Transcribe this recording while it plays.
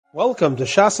Welcome to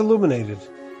Shas Illuminated.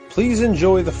 Please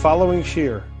enjoy the following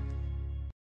shir.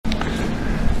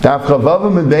 Daf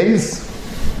Chavav and Beis.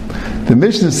 The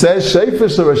Mishnah says,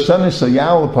 "Sheifer shel Rosh Hashanah shel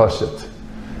Yal Pashat."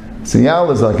 So Yal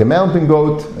is like a mountain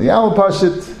goat. A Yal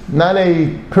Pashat, not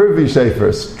a curvy sheifer,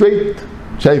 a straight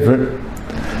sheifer.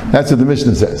 That's what the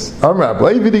Mishnah says. Amar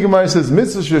Levi the Gemara says,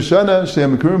 "Mitzvah shel Rosh Hashanah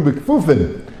she'em mekurim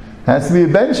b'kfufin." Has to be a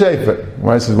ben sheifer.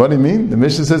 Gemara says, "What do you mean?" The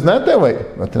Mishnah says, "Not that way."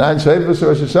 But Tanan Sheifer shel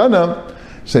Rosh Hashanah.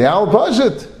 Sheyal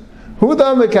Pashat. Who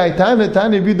dam the kaitana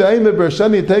tani b'daim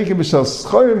b'rshani taken b'shal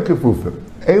schorim kefufim.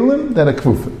 Elim than a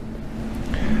kefufim.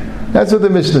 That's what the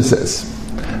Mishnah says.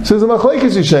 So the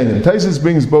machlekes yishayim. Taisus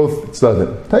brings both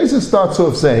tzadim. Taisus starts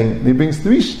off saying he brings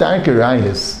three starke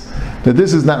rayas that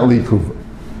this is not likuva,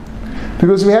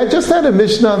 because we had just had a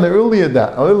Mishnah on the earlier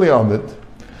Amud.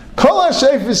 Kol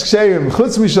ha'sheif is ksherim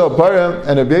chutz mishal para,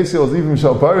 and Rabbi Yisrael's even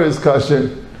mishal para is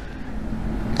kasher.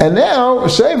 And now,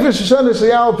 Sheifer Shoshana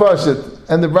Sheyal Pashat.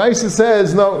 And the Brisa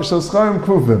says, no, Shal Scharim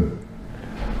Kufim.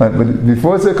 Right, but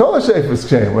before it said, Kol HaSheifer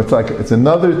Shkeim, it's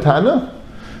another Tana.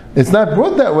 It's not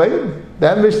brought that way.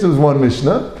 That Mishnah was one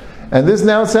Mishnah. And this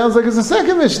now sounds like it's a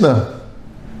second Mishnah.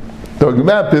 Talking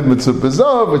about Piv Mitzvah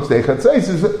Bezov, which they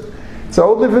Chatzais, it's a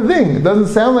whole different thing. It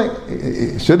doesn't sound like,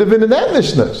 it should have been in that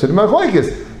Mishnah. Should have been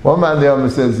Machlekes. One man the other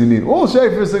says you need all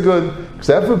Sheifers are good,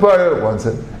 except for Parah,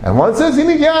 and one says you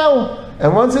need Yal.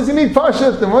 And one says you need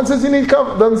Pashat, and one says you need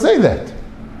Kaf. Doesn't say that.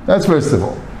 That's first of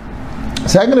all.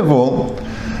 Second of all,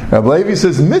 Rabbi Levi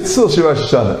says Mitzvah shel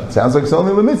Rosh Hashanah. It sounds like it's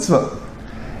only the mitzvah.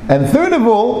 And third of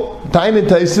all, Taina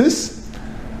Taisis,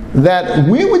 that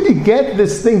where would you get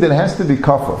this thing that has to be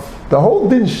Kafaf? The whole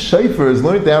Din Sheifer is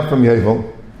learned out from Yevel.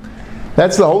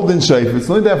 That's the whole Din Sheifer. It's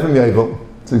learned out from Yevel.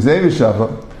 It's Xavier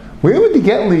Shava. Where would you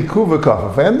get Likuva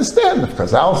Kafaf? I understand,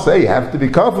 because I'll say you have to be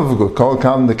Kafaf. Call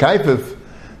Kam the Kaifif.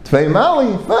 Tvei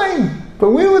Mali, fine. But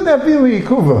where would that be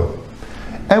Likuva?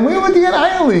 And where would you get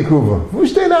Ayel Likuva? Who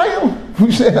steht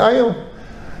Ayel?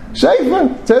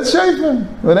 Sheifer. It says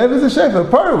Sheifer. Whenever it's a Sheifer.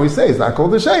 Parah, we say it's not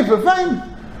called a Sheifer, fine.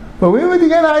 But where would you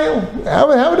get Ayel?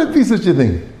 How would it be such a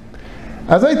thing?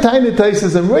 As I tiny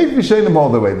Taisus and Rav Yishenim all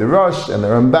the way, the Rosh and the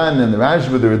Ramban and the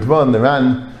Rashba, the Ritvan, the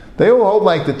Ran, they all hold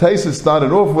like the Taisus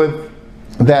started off with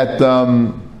that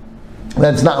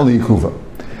that's not Likuva.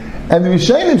 And the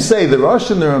Rishonim say, the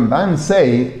Rosh and the Ramban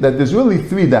say, that there's really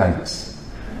three daggers.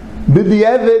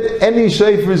 B'di'evid, any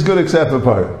sheifer is good except for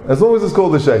parah. As long as it's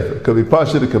called a sheifer. It could be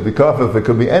pashut, it could be kafaf, it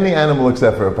could be any animal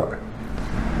except for a parah.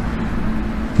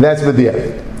 That's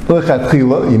b'di'evid.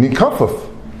 L'chatchila, you need kafaf.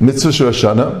 Mitzvah shel Rosh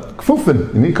Hashanah,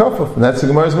 kfufin, you need kafaf. And that's the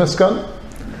Gemara's maskan.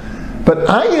 But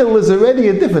ayil is already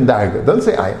a different dagger. Don't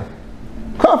say ayil.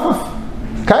 Kafaf.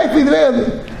 Kaifi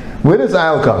d're'eli. Where does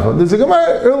Ayel come from? There's a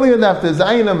Gemara earlier enough, there's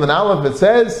Zayinim and Aleph, it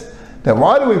says that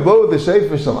why do we blow the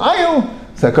Sheifer Shel Ayel?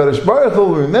 So HaKadosh Baruch Hu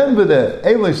will remember the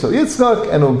Eileh Shel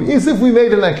Yitzchak, and it will be as if we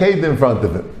made an Akedah in front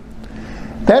of him.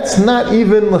 That's not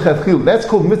even L'chatchila, that's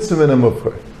called Mitzvah Min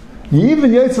HaMufchar. You even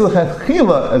Yetz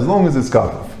L'chatchila as long as it's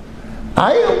Kafaf.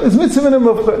 Ayel is Mitzvah Min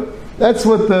HaMufchar. That's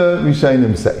what the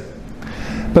Rishonim say.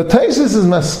 But Taisus'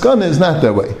 Maskana is not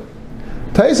that way.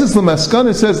 Taisus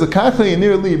L'Maskana says the Kachla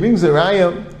Yanir Li brings a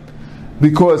Raya,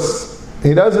 because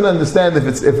he doesn't understand if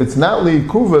it's not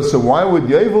Likuva, so why would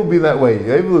Yevel be that way?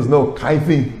 Yevel is no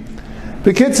kaifi.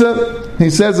 Bekitza, he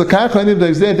says, the Kachanim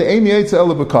that is there, the Ein Yetza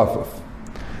Ela B'Kafaf.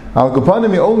 Al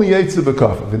Kapanim, he only Yetza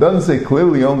B'Kafaf. He doesn't say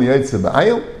clearly only Yetza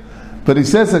B'Ayil, but he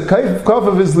says that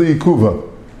Kafaf is Likuva.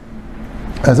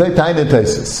 As I Taina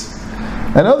Tesis.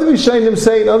 And other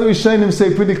Rishonim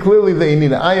say pretty clearly that you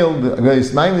need an Ayil. The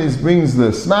Maimonides brings the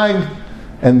Smag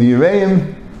and the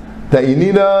Uraim, that you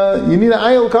need a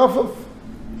ayel kafaf.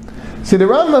 See, the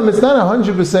Rambam is not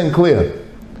 100% clear.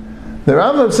 The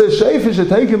Rambam says sheifer should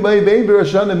take him by bein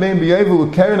b'rashan and bein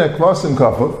b'yevel keren akvasim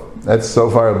kafaf. That's so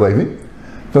far a blavy.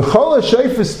 V'chol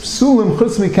ha-sheifers psulim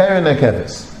chutz mi keren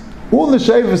hakeves. All the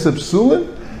sheifers are psulim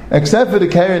except for the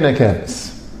keren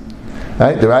hakeves.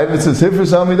 Right? The Rav says hifra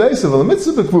samidaisa v'la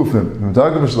mitzvah b'kvufim. We're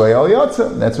talking about shlayal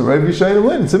yatsa. That's what Rav Yishayin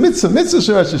learned. It's a mitzvah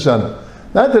shel Rosh Hashanah.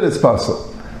 Not that it's possible.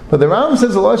 But the Rambam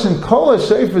says a lashon kol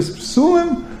ha-sheifers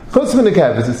psulim chutz min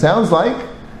hakeves. It sounds like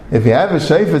if you have a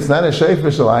sheifer, it's not a sheifer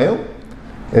shel ayil.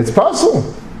 It's possible.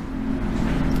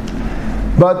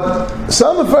 But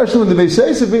some of the first when the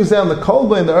Beisheisa brings down the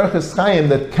kolba and the Orchos Chaim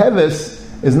that keves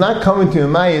is not coming to a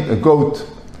mayit, a goat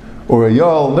or a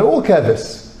yol. They're all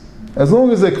keves, as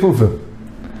long as they're kfufim.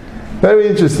 Very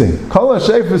interesting. Kol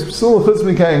ha-sheifers psulim chutz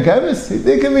min keves. He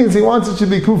think it means he wants it to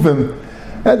be kufim.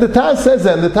 And the Taz says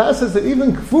that, and the Taz says that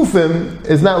even kfufim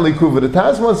is not likuva. The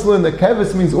Taz wants to learn that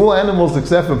kevis means all animals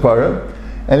except for parah,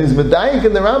 And he's medayik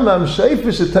in the Rambam,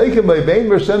 Sheifa should take him by Bein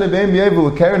Roshana Bein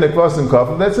Yevel Karen Ekvasim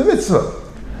Kafim. That's a mitzvah.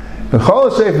 The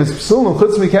Chol Sheifa is Psul and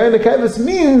Chutz Mikaren Ekvasim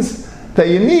means that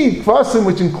you need Kvasim,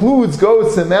 which includes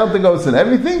goats and mountain goats and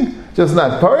everything, just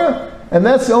not para, and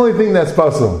that's the only thing that's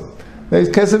possible.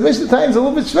 Because the Mishnah time is a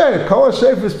little bit shver. Kol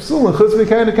Sheifa is Psul and Chutz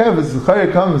Mikaren Ekvasim. The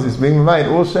Chayr comes, he's being reminded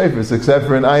all Sheifas except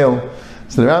for an ayil.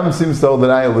 So the Rambam seems told that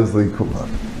ayil is Likula.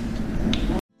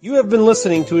 You have been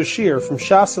listening to a shiur from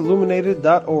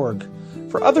shasilluminated.org.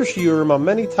 For other shiurim on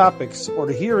many topics, or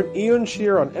to hear an iyun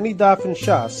shiur on any daf in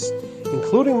Shas,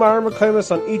 including Mara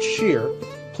Mekaymas on each shiur,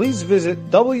 please visit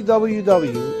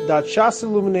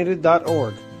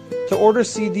www.shasilluminated.org. To order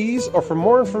CDs or for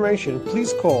more information,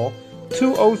 please call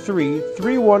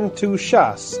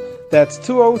 203-312-SHAS. That's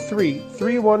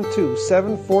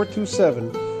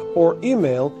 203-312-7427, or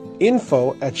email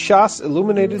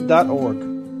info@shasilluminated.org.